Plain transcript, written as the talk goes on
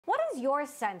is your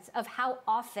sense of how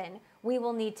often we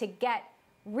will need to get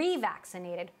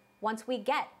revaccinated once we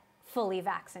get fully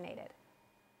vaccinated?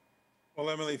 Well,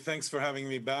 Emily, thanks for having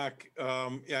me back.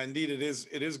 Yeah, indeed, it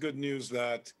is good news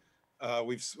that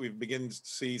we've begun to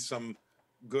see some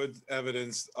good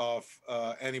evidence of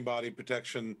antibody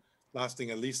protection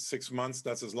lasting at least 6 months.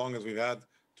 That's as long as we've had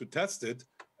to test it,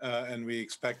 and we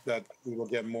expect that we will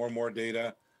get more and more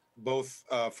data, both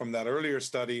from that earlier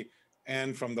study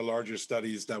and from the larger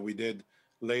studies that we did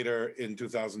later in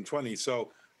 2020.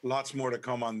 So lots more to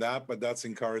come on that, but that's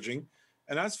encouraging.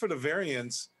 And as for the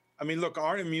variants, I mean, look,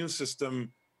 our immune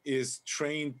system is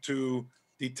trained to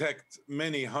detect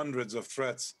many hundreds of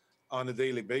threats on a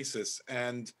daily basis,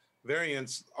 and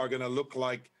variants are going to look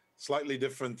like slightly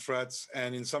different threats.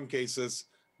 And in some cases,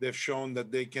 they've shown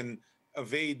that they can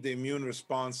evade the immune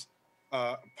response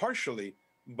partially.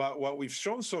 But what we've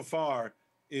shown so far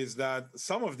is that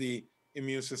some of the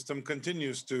immune system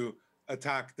continues to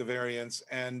attack the variants,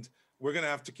 and we're going to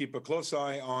have to keep a close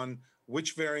eye on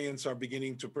which variants are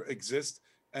beginning to exist.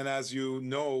 And as you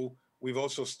know, we've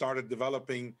also started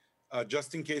developing,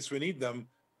 just in case we need them,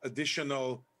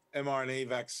 additional mRNA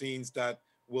vaccines that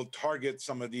will target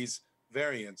some of these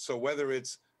variants. So whether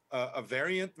it's a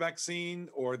variant vaccine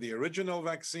or the original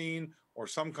vaccine or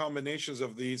some combinations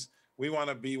of these, we want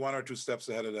to be 1 or 2 steps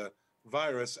ahead of the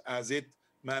virus as it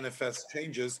manifests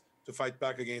changes to fight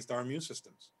back against our immune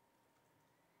systems.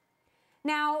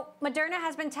 Now, Moderna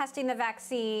has been testing the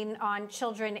vaccine on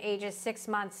children ages 6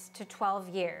 months to 12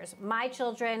 years. My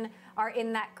children are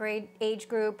in that age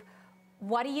group.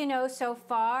 What do you know so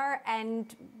far?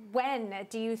 And when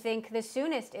do you think the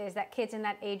soonest is that kids in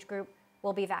that age group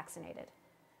will be vaccinated?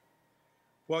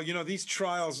 Well, you know, these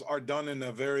trials are done in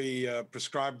a very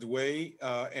prescribed way.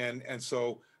 And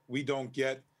so we don't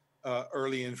get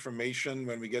early information.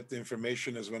 When we get the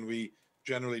information is when we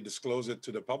generally disclose it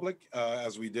to the public,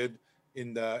 as we did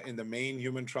in the main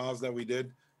human trials that we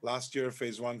did last year,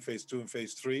 phase 1, phase 2, and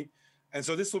phase 3. And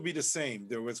so this will be the same.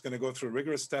 It's going to go through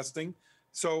rigorous testing.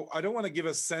 So I don't want to give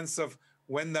a sense of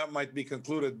when that might be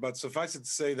concluded, but suffice it to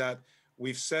say that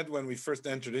we've said when we first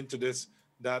entered into this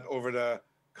that over the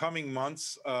coming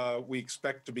months, we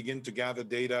expect to begin to gather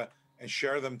data and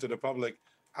share them to the public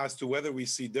as to whether we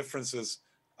see differences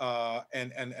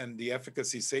and the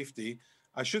efficacy, safety.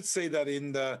 I should say that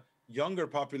in the younger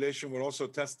population, we're also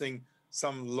testing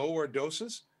some lower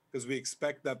doses because we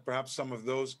expect that perhaps some of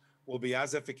those will be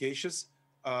as efficacious,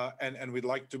 and we'd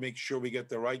like to make sure we get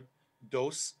the right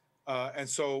dose. And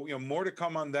so, you know, more to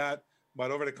come on that,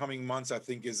 but over the coming months, I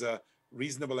think is a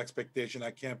reasonable expectation.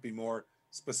 I can't be more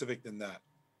specific than that.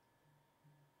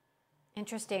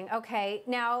 Interesting. Okay.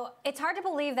 Now, it's hard to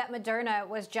believe that Moderna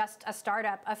was just a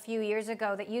startup a few years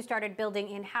ago that you started building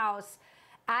in-house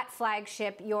at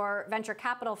Flagship, your venture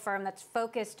capital firm that's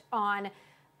focused on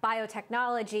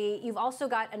biotechnology. You've also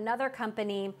got another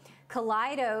company,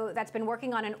 Kaleido, that's been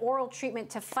working on an oral treatment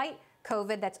to fight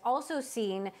COVID that's also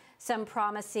seen some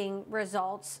promising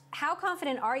results. How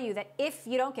confident are you that if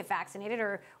you don't get vaccinated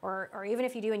or even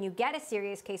if you do and you get a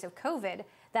serious case of COVID,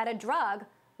 that a drug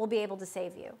will be able to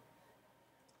save you?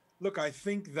 Look, I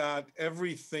think that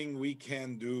everything we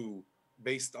can do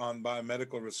based on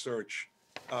biomedical research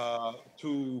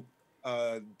to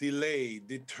delay,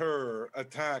 deter,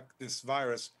 attack this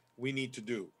virus, we need to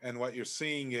do. And what you're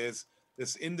seeing is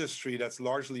this industry that's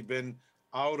largely been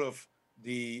out of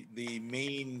the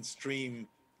mainstream,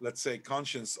 let's say,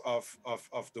 conscience of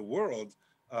the world,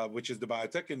 which is the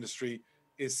biotech industry,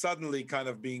 is suddenly kind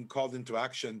of being called into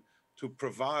action to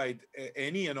provide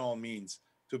any and all means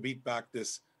to beat back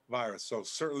this virus. So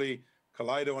certainly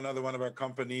Kaleido, another one of our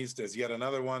companies, there's yet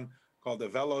another one called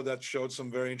Avelo that showed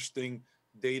some very interesting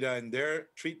data in their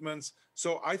treatments.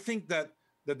 So I think that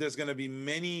there's going to be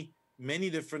many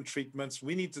different treatments.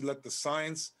 We need to let the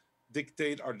science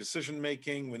dictate our decision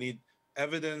making. We need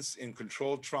evidence in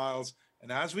controlled trials. And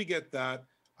as we get that,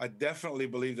 I definitely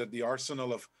believe that the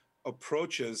arsenal of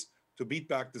approaches to beat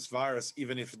back this virus,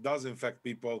 even if it does infect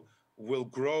people, will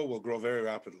grow very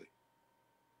rapidly.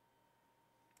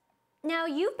 Now,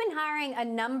 you've been hiring a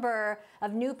number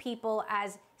of new people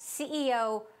as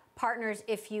CEO partners,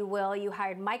 if you will. You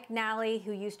hired Mike Nally,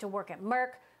 who used to work at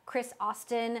Merck, Chris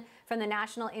Austin from the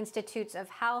National Institutes of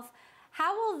Health.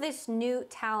 How will this new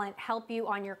talent help you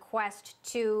on your quest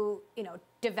to,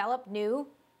 develop new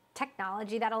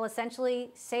technology that'll essentially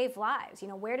save lives?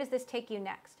 Where does this take you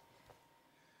next?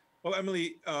 Well,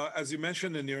 Emily, as you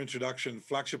mentioned in your introduction,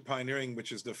 Flagship Pioneering,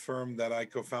 which is the firm that I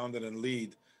co-founded and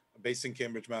lead, based in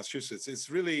Cambridge, Massachusetts,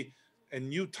 is really a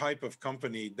new type of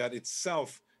company that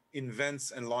itself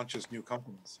invents and launches new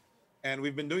companies. And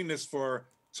we've been doing this for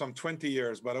some 20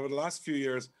 years, but over the last few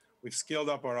years, we've scaled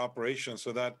up our operations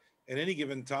so that at any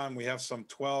given time, we have some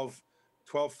 12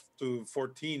 to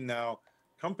 14 now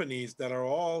companies that are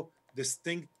all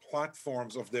distinct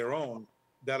platforms of their own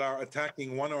that are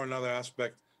attacking one or another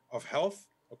aspect of health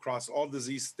across all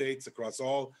disease states, across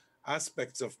all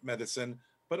aspects of medicine,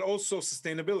 but also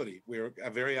sustainability. We're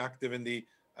very active in the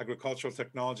agricultural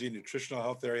technology, nutritional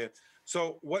health area.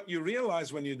 So what you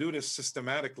realize when you do this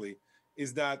systematically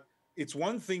is that it's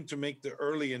one thing to make the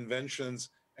early inventions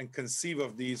and conceive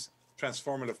of these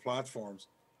transformative platforms.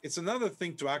 It's another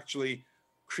thing to actually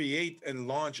create and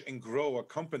launch and grow a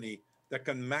company that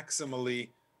can maximally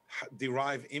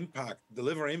derive impact,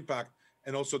 deliver impact,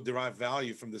 and also derive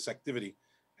value from this activity.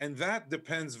 And that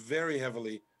depends very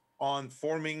heavily on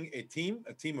forming a team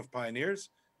of pioneers,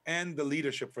 and the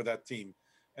leadership for that team.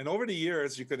 And over the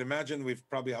years, you could imagine we've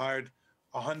probably hired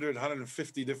 100,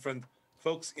 150 different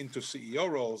folks into CEO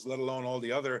roles, let alone all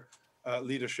the other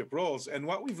leadership roles. And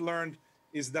what we've learned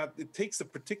is that it takes a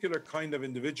particular kind of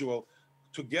individual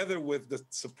together with the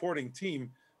supporting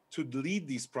team to lead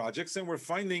these projects. And we're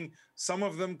finding some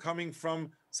of them coming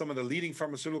from some of the leading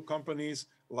pharmaceutical companies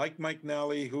like Mike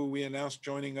Nally, who we announced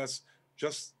joining us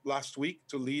just last week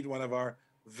to lead one of our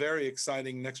very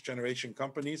exciting next generation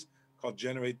companies called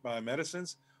Generate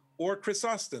Biomedicines, or Chris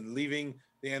Austin leaving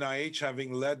the NIH,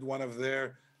 having led one of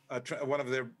their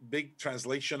big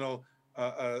translational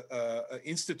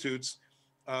institutes,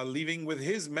 leaving with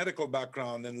his medical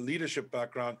background and leadership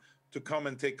background to come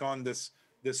and take on this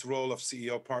role of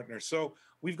CEO partner. So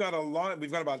we've got a lot.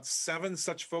 We've got about 7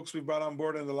 such folks we've brought on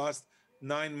board in the last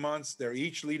 9 months. They're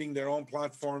each leading their own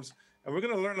platforms, and we're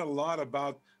going to learn a lot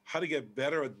about how to get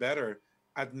better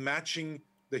at matching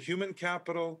the human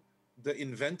capital, the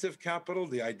inventive capital,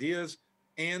 the ideas,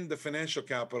 and the financial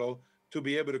capital to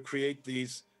be able to create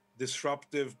these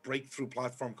disruptive breakthrough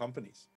platform companies.